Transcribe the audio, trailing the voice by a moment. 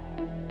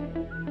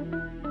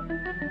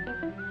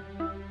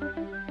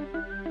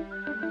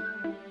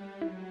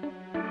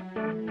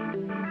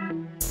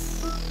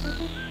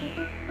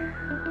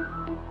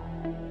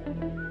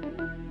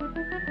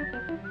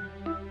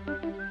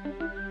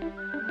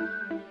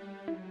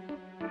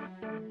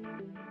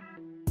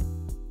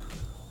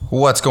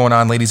What's going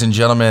on, ladies and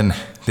gentlemen?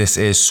 This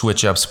is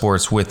Switch Up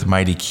Sports with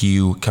Mighty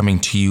Q coming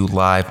to you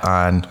live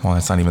on, well,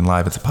 it's not even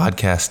live, it's a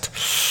podcast.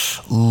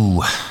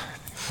 Ooh,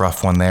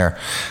 rough one there.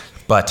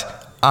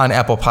 But on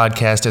Apple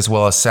Podcast as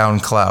well as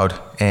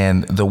SoundCloud.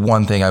 And the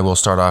one thing I will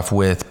start off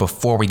with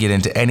before we get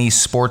into any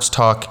sports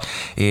talk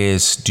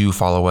is do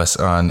follow us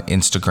on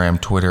Instagram,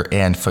 Twitter,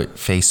 and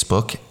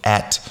Facebook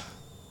at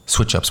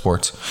Switch Up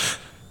Sports.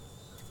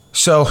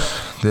 So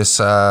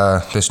this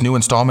new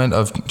installment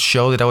of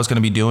show that I was going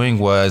to be doing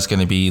was going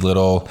to be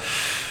little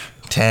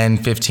 10,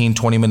 15,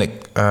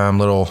 20-minute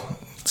little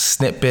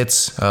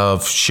snippets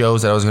of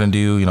shows that I was going to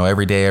do,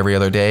 every day, every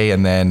other day.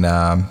 And then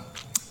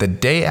the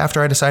day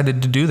after I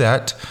decided to do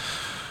that,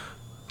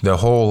 the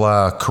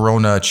whole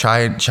Corona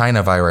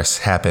China virus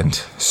happened.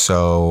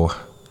 So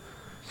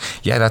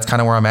yeah, that's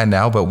kind of where I'm at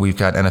now, but we've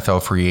got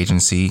NFL free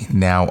agency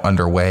now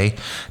underway.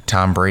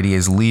 Tom Brady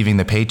is leaving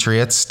the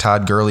Patriots.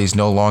 Todd Gurley's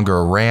no longer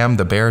a Ram.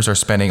 The Bears are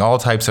spending all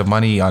types of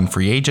money on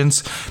free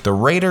agents. The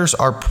Raiders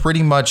are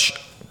pretty much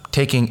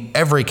taking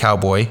every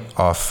Cowboy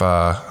off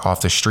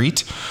the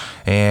street.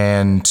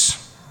 And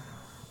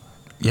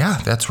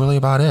yeah, that's really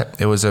about it.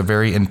 It was a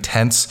very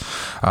intense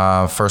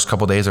first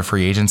couple days of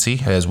free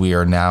agency as we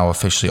are now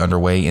officially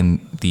underway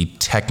in the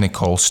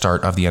technical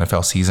start of the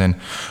NFL season,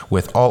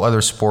 with all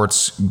other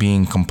sports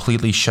being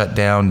completely shut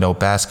down. No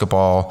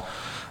basketball,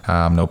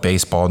 no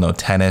baseball, no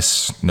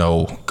tennis,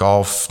 no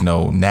golf,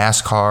 no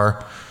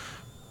NASCAR.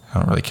 I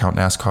don't really count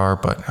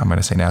NASCAR, but I'm going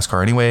to say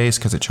NASCAR anyways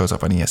because it shows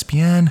up on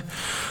ESPN.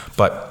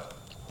 But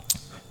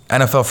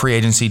NFL free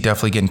agency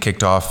definitely getting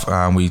kicked off.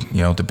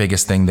 The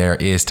biggest thing there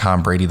is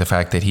Tom Brady, the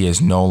fact that he is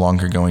no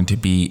longer going to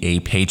be a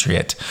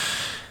Patriot.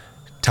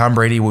 Tom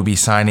Brady will be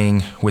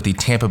signing with the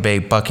Tampa Bay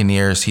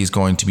Buccaneers. He's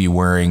going to be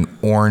wearing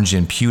orange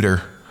and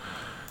pewter.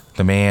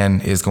 The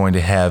man is going to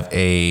have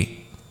a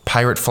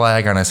pirate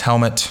flag on his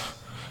helmet.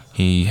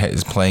 He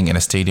is playing in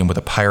a stadium with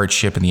a pirate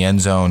ship in the end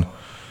zone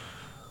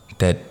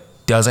that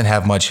doesn't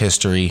have much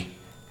history,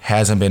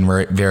 hasn't been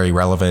very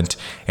relevant,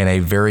 in a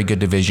very good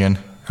division.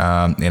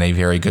 In a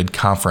very good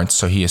conference.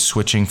 So he is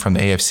switching from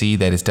the AFC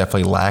that has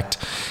definitely lacked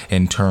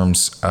in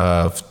terms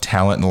of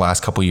talent in the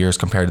last couple of years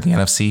compared to the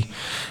NFC.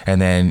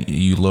 And then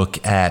you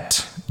look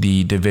at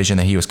the division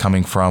that he was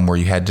coming from where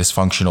you had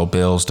dysfunctional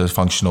Bills,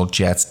 dysfunctional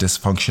Jets,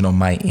 dysfunctional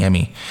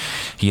Miami.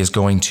 He is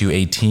going to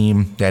a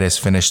team that has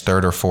finished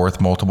third or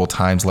fourth multiple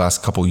times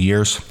last couple of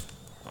years.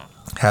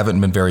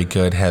 Haven't been very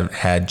good. Have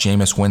had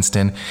Jameis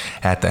Winston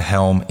at the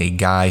helm, a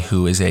guy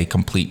who is a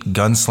complete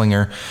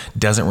gunslinger,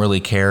 doesn't really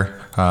care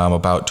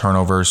about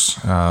turnovers.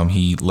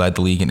 He led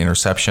the league in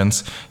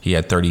interceptions. He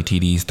had 30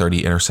 TDs,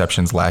 30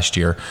 interceptions last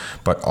year,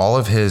 but all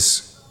of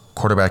his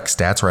quarterback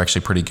stats were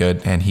actually pretty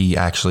good. And he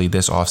actually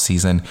this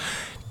offseason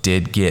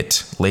did get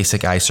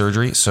LASIK eye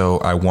surgery. So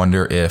I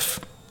wonder if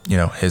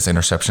his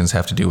interceptions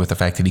have to do with the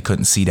fact that he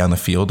couldn't see down the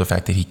field, the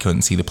fact that he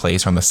couldn't see the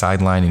plays from the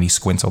sideline and he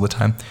squints all the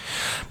time.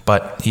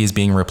 But he is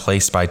being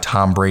replaced by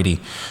Tom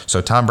Brady.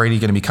 So Tom Brady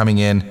going to be coming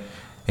in,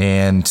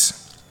 and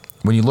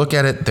when you look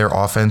at it, their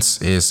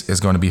offense is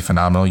going to be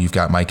phenomenal. You've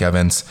got Mike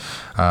Evans.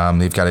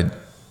 They've got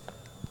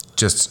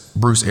just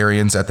Bruce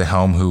Arians at the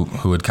helm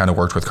who had kind of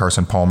worked with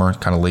Carson Palmer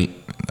kind of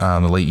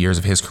the late years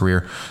of his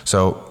career.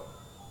 So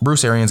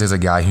Bruce Arians is a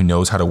guy who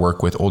knows how to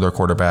work with older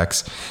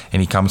quarterbacks,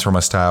 and he comes from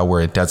a style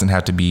where it doesn't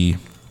have to be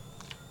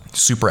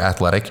super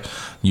athletic.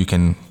 You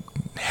can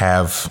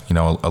have,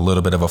 a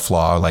little bit of a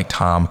flaw like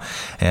Tom.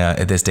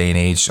 At this day and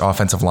age,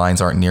 offensive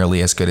lines aren't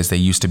nearly as good as they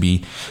used to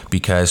be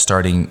because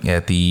starting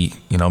at the,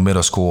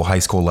 middle school, high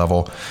school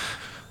level,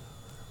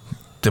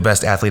 the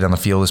best athlete on the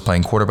field is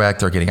playing quarterback.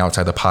 They're getting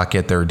outside the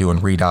pocket. They're doing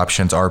read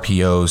options,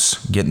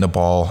 RPOs, getting the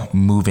ball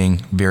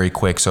moving very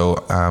quick. So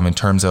in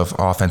terms of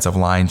offensive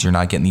lines, you're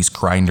not getting these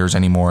grinders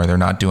anymore. They're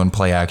not doing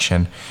play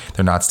action.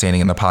 They're not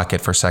standing in the pocket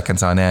for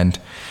seconds on end.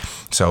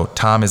 So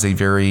Tom is a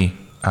very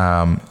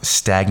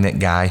stagnant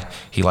guy.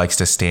 He likes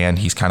to stand.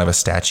 He's kind of a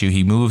statue.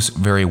 He moves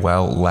very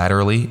well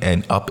laterally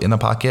and up in the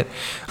pocket.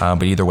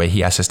 But either way,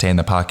 he has to stay in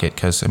the pocket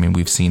because,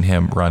 we've seen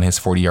him run his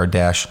 40-yard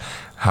dash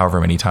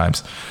however many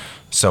times.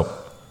 So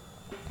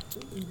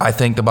I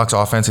think the Bucs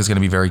offense is going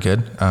to be very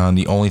good.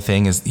 The only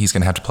thing is he's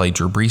going to have to play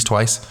Drew Brees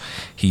twice.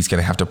 He's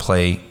going to have to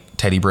play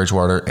Teddy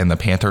Bridgewater and the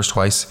Panthers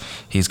twice.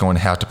 He's going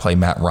to have to play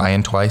Matt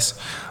Ryan twice.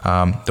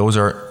 Those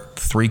are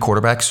three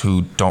quarterbacks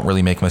who don't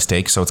really make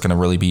mistakes, so it's going to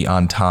really be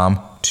on Tom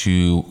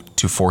to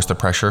force the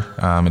pressure.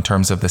 In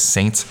terms of the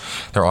Saints,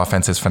 their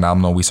offense is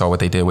phenomenal. We saw what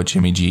they did with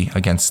Jimmy G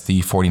against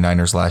the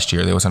 49ers last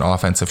year. There was an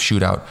offensive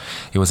shootout.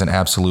 It was an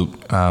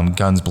absolute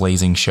guns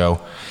blazing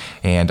show,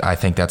 and I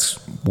think that's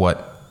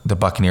what the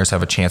Buccaneers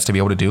have a chance to be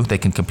able to do. They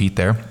can compete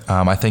there.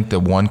 I think the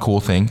one cool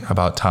thing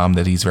about Tom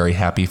that he's very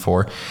happy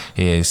for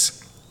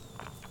is,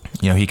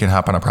 he can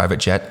hop on a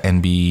private jet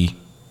and be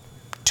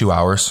 2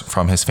 hours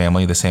from his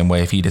family. The same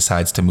way if he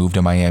decides to move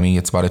to Miami,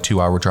 it's about a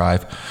 2-hour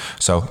drive.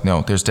 So,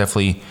 there's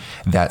definitely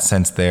that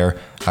sense there.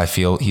 I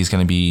feel he's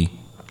going to be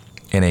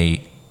in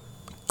a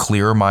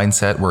clearer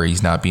mindset where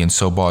he's not being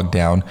so bogged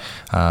down.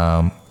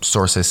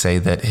 Sources say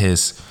that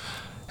his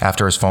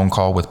after his phone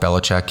call with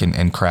Belichick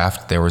and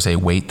Kraft, there was a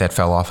weight that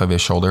fell off of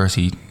his shoulders.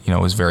 He,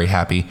 was very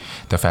happy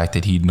the fact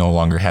that he no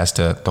longer has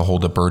to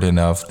hold the burden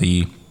of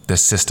the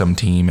system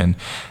team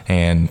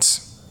and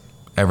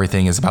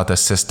everything is about the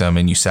system,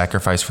 and you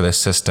sacrifice for this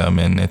system,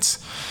 and it's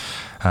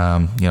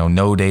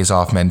no days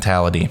off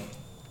mentality.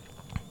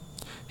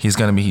 He's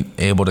going to be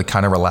able to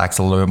kind of relax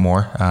a little bit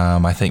more.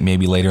 I think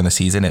maybe later in the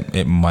season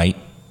it might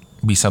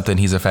be something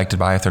he's affected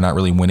by if they're not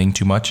really winning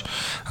too much.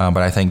 But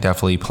I think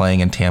definitely playing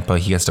in Tampa,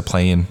 he gets to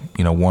play in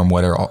warm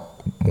weather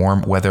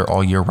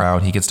all year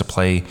round. He gets to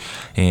play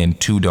in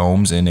 2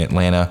 domes in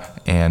Atlanta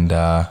and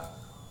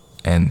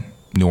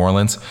New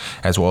Orleans,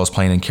 as well as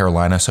playing in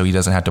Carolina, so he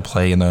doesn't have to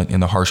play in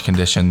the harsh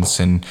conditions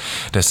in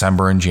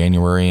December and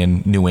January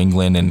in New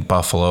England and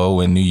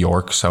Buffalo and New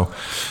York. So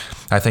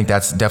I think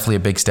that's definitely a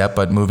big step,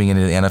 but moving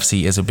into the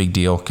NFC is a big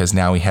deal because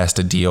now he has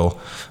to deal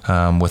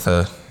with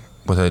a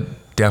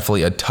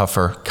definitely a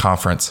tougher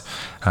conference.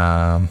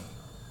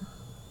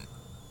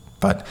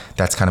 But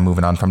that's kind of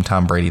moving on from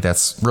Tom Brady.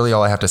 That's really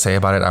all I have to say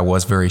about it. I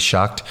was very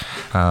shocked.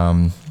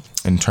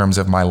 In terms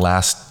of my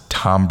last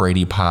Tom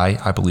Brady pie,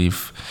 I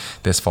believe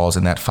this falls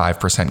in that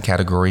 5%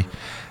 category.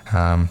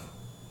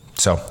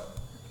 So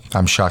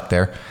I'm shocked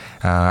there.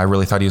 I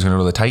really thought he was going to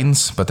go to the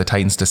Titans, but the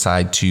Titans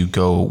decide to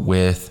go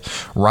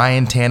with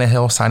Ryan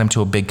Tannehill, sign him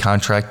to a big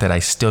contract that I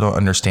still don't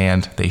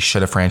understand. They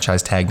should have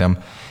franchise tagged him.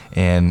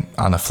 And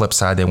on the flip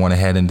side, they went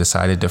ahead and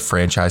decided to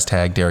franchise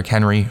tag Derrick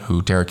Henry,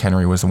 who Derrick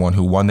Henry was the one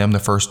who won them the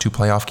first 2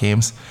 playoff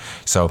games.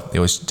 So it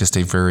was just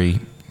a very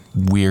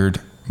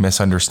weird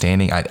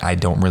misunderstanding. I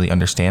don't really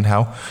understand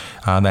how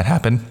that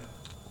happened.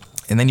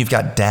 And then you've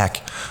got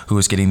Dak, who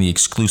is getting the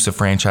exclusive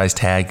franchise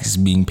tag. He's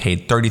being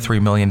paid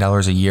 $33 million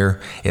a year,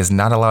 is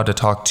not allowed to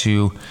talk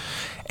to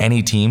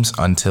any teams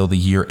until the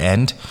year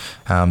end.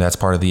 That's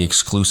part of the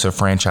exclusive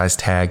franchise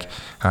tag.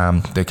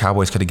 The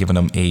Cowboys could have given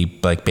him a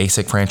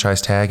basic franchise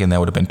tag, and that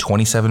would have been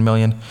 $27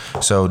 million.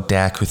 So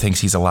Dak, who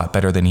thinks he's a lot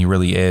better than he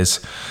really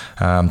is,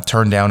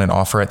 turned down an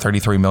offer at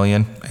 $33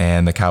 million,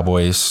 and the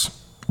Cowboys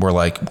were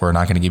like, we're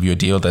not going to give you a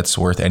deal that's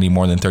worth any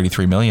more than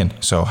 $33 million.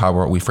 So how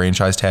about we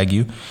franchise tag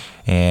you?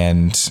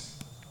 And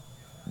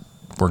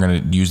we're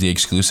going to use the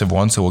exclusive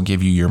one, so we'll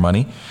give you your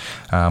money.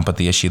 But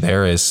the issue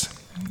there is,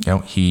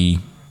 he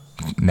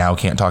now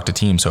can't talk to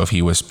teams. So if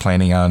he was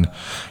planning on,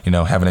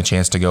 having a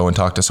chance to go and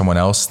talk to someone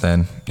else,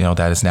 then,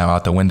 that is now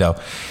out the window.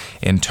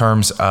 In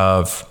terms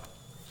of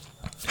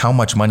how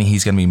much money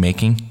he's going to be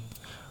making,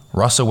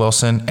 Russell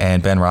Wilson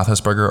and Ben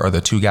Roethlisberger are the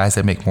 2 guys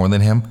that make more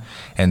than him.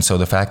 And so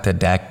the fact that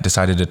Dak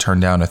decided to turn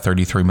down a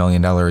 $33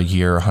 million a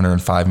year,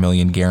 $105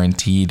 million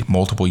guaranteed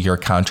multiple year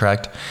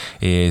contract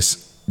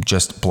is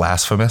just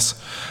blasphemous.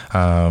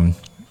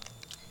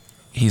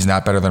 He's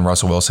not better than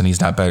Russell Wilson. He's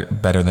not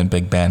better than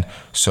Big Ben.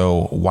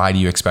 So why do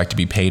you expect to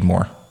be paid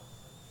more?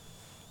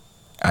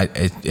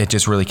 It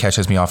just really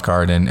catches me off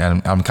guard, and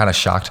I'm kind of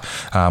shocked.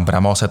 But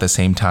I'm also at the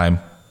same time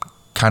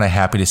kind of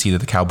happy to see that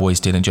the Cowboys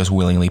didn't just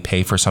willingly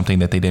pay for something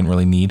that they didn't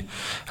really need.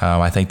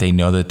 I think they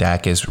know that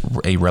Dak is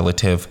a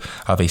relative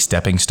of a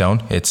stepping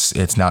stone.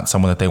 It's not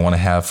someone that they want to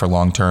have for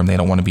long term. They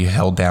don't want to be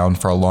held down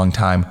for a long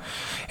time.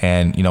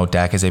 And,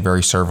 Dak is a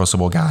very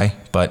serviceable guy,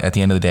 but at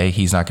the end of the day,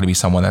 he's not going to be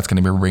someone that's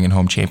going to be bringing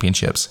home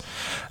championships.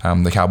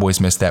 The Cowboys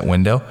missed that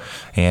window,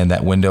 and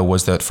that window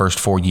was the first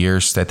 4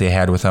 years that they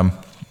had with him.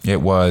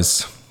 It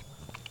was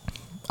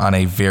on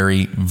a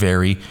very,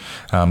 very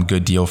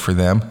good deal for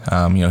them.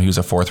 He was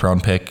a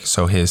 4th-round pick,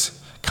 so his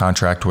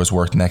contract was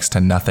worth next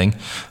to nothing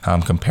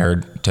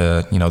compared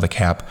to, the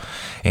cap.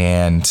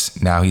 And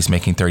now he's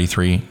making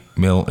 $33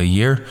 million a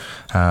year.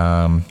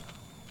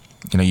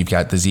 You've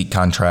got the Zeke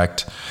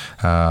contract.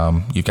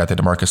 You've got the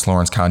DeMarcus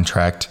Lawrence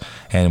contract.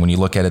 And when you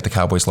look at it, the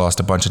Cowboys lost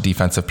a bunch of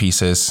defensive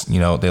pieces.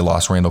 They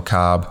lost Randall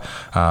Cobb.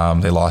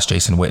 They lost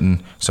Jason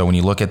Witten. So when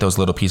you look at those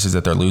little pieces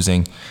that they're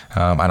losing,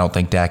 I don't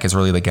think Dak is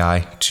really the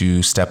guy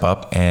to step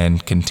up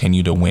and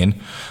continue to win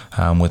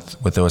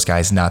with those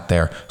guys not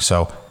there.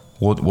 So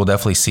we'll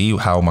definitely see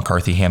how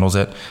McCarthy handles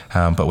it.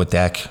 But with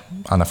Dak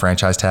on the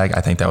franchise tag,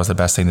 I think that was the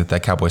best thing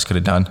that Cowboys could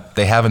have done.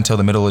 They have until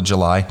the middle of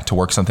July to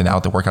work something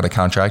out, to work out a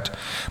contract.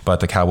 But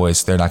the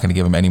Cowboys, they're not going to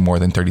give him any more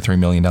than $33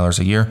 million a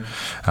year.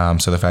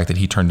 So the fact that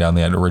he turned down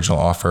the original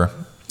offer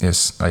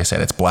is, like I said,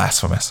 it's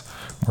blasphemous.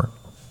 Or,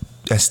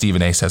 as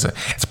Stephen A. says it,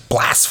 it's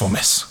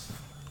blasphemous.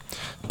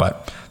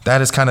 But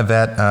that is kind of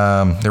that.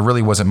 There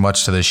really wasn't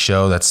much to this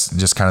show. That's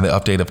just kind of the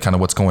update of kind of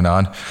what's going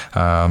on.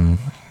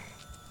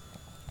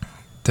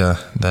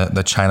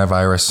 The China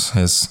virus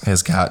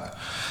has got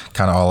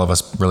kind of all of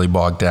us really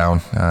bogged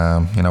down.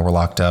 We're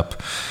locked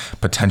up.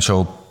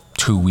 Potential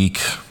 2-week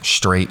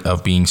straight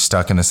of being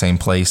stuck in the same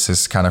place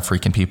is kind of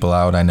freaking people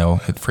out. I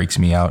know it freaks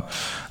me out.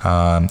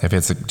 If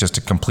it's just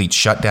a complete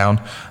shutdown,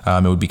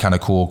 it would be kind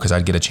of cool because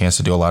I'd get a chance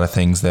to do a lot of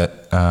things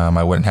that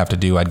I wouldn't have to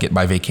do. I'd get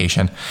my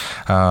vacation.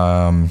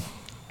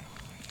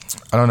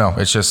 I don't know.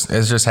 It's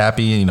just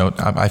happy.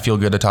 I feel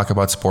good to talk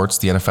about sports.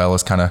 The NFL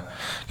is kind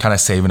of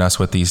saving us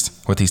with these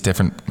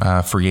different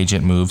free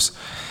agent moves.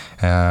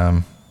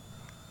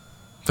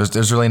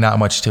 there's really not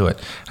much to it.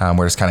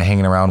 We're just kind of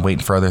hanging around,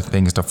 waiting for other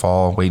things to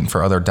fall, waiting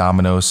for other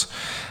dominoes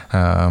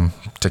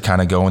to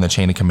kind of go in the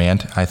chain of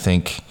command. I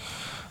think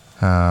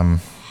the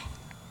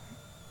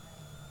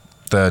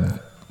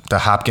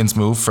Hopkins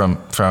move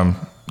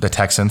from the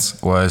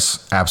Texans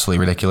was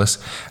absolutely ridiculous.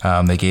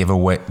 They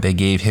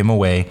gave him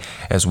away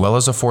as well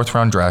as a 4th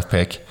round draft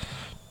pick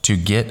to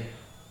get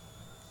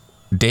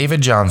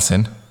David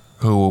Johnson,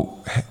 who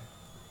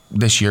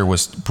this year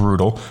was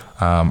brutal.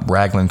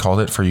 Raglan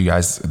called it, for you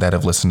guys that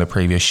have listened to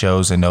previous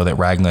shows and know that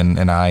Raglan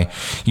and I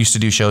used to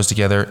do shows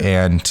together,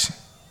 and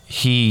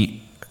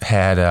he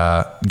had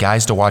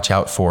guys to watch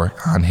out for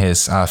on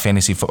his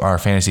fantasy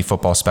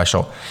football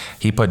special.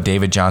 He put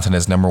David Johnson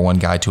as number 1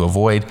 guy to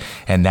avoid,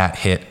 and that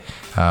hit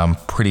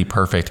pretty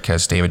perfect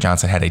because David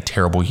Johnson had a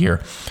terrible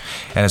year.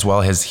 And as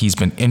well as he's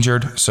been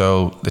injured,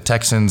 so the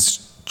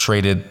Texans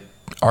traded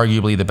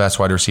arguably the best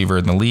wide receiver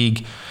in the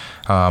league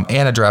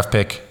and a draft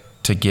pick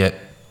to get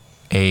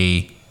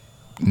a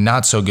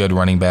not so good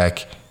running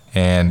back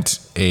and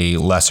a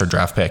lesser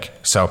draft pick.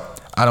 So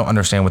I don't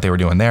understand what they were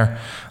doing there.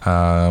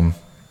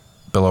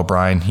 Bill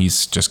O'Brien,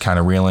 he's just kind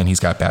of reeling. He's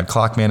got bad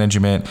clock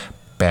management,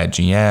 bad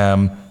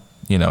GM,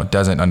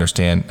 doesn't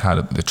understand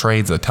how the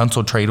trades. The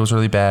Tunsil trade was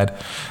really bad.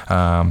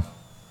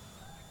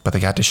 But they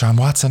got Deshaun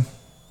Watson.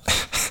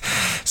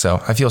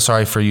 So I feel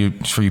sorry for you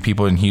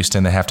people in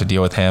Houston that have to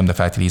deal with him, the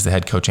fact that he's the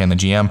head coach and the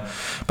GM.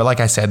 But like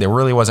I said, there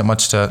really wasn't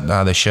much to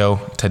the show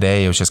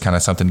today. It was just kind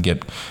of something to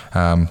get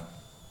a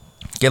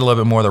little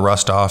bit more of the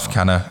rust off,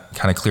 kind of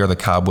clear the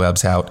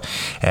cobwebs out,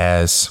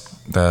 as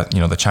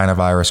the China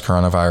virus,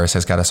 coronavirus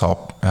has got us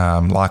all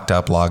locked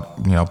up,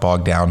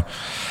 bogged down.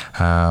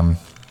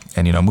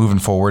 And moving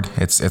forward,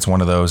 it's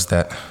one of those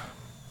that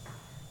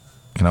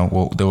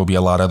there will be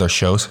a lot of other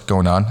shows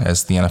going on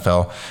as the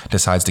NFL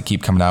decides to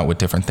keep coming out with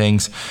different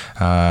things.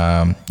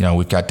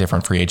 We've got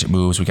different free agent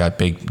moves. We got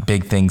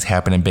big things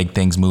happening, big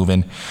things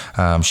moving,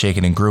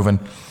 shaking and grooving.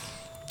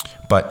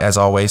 But as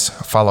always,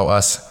 follow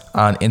us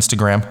on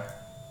Instagram,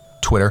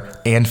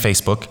 Twitter, and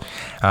Facebook.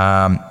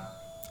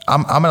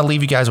 I'm going to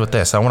leave you guys with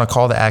this. I want to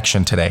call to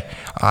action today.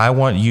 I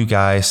want you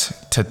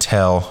guys to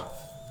tell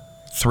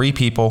 3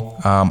 people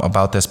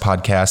about this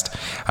podcast.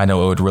 I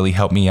know it would really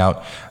help me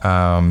out.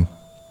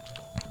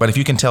 But if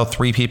you can tell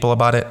 3 people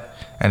about it,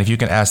 and if you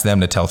can ask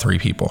them to tell 3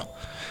 people,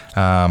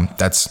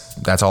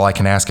 that's all I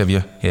can ask of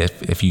you.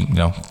 If you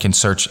can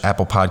search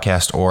Apple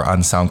Podcast or on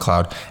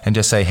SoundCloud and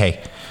just say,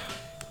 hey,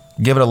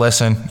 give it a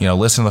listen.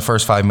 Listen to the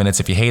first 5 minutes.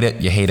 If you hate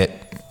it, you hate it.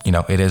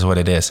 It is what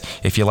it is.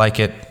 If you like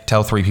it,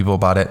 tell 3 people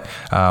about it.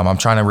 I'm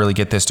trying to really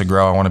get this to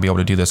grow. I want to be able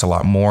to do this a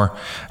lot more,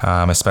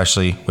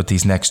 especially with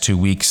these next 2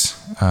 weeks,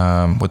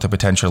 with the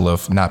potential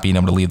of not being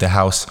able to leave the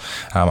house.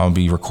 I'm going to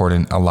be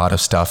recording a lot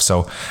of stuff.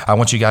 So I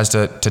want you guys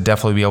to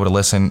definitely be able to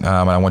listen. And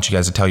I want you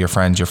guys to tell your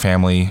friends, your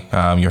family,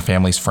 your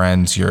family's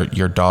friends,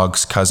 your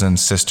dogs,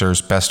 cousins,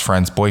 sisters, best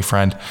friends,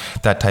 boyfriend,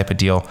 that type of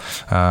deal.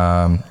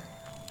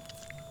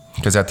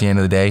 Because at the end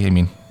of the day,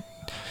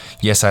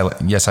 yes,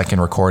 I can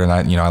record, and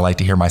I like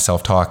to hear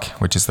myself talk,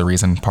 which is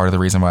part of the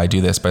reason why I do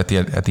this. But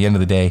at the end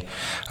of the day,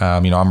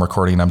 I'm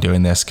recording and I'm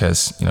doing this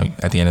because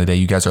at the end of the day,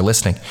 you guys are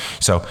listening.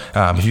 So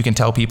if you can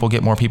tell people,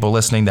 get more people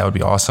listening, that would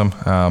be awesome.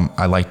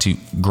 I like to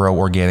grow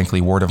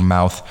organically, word of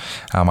mouth.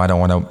 I don't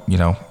want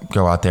to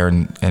go out there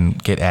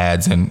and get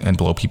ads and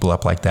blow people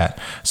up like that.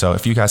 So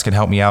if you guys can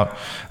help me out,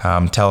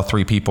 tell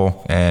 3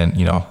 people, and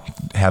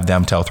have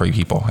them tell 3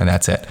 people, and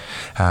that's it.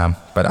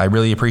 But I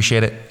really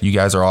appreciate it. You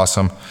guys are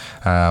awesome.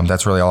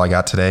 That's really all I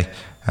got today.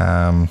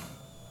 There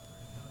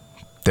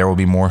will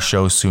be more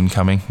shows soon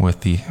coming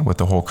with the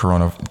whole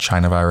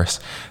China virus.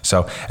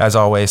 So as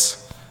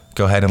always,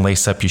 go ahead and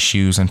lace up your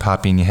shoes and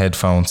pop in your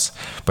headphones.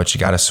 But you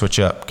got to switch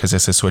up, because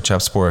this is Switch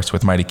Up Sports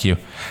with Mighty Q.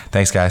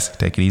 Thanks, guys.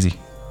 Take it easy.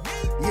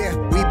 Yeah,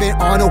 we've been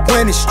on a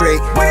winning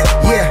streak.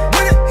 Yeah,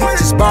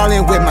 just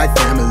ballin' with my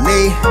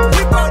family,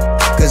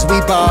 cause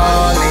we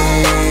ballin'.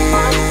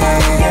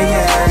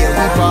 Yeah,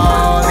 we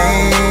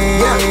ballin'.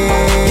 Yeah,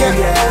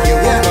 we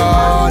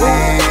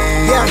ballin'.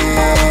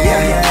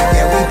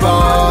 Yeah, we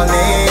ballin'.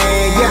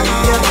 Yeah.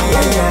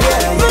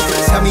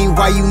 Tell me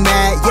why you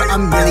mad? Yeah,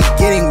 I'm really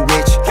getting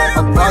rich.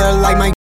 A baller like my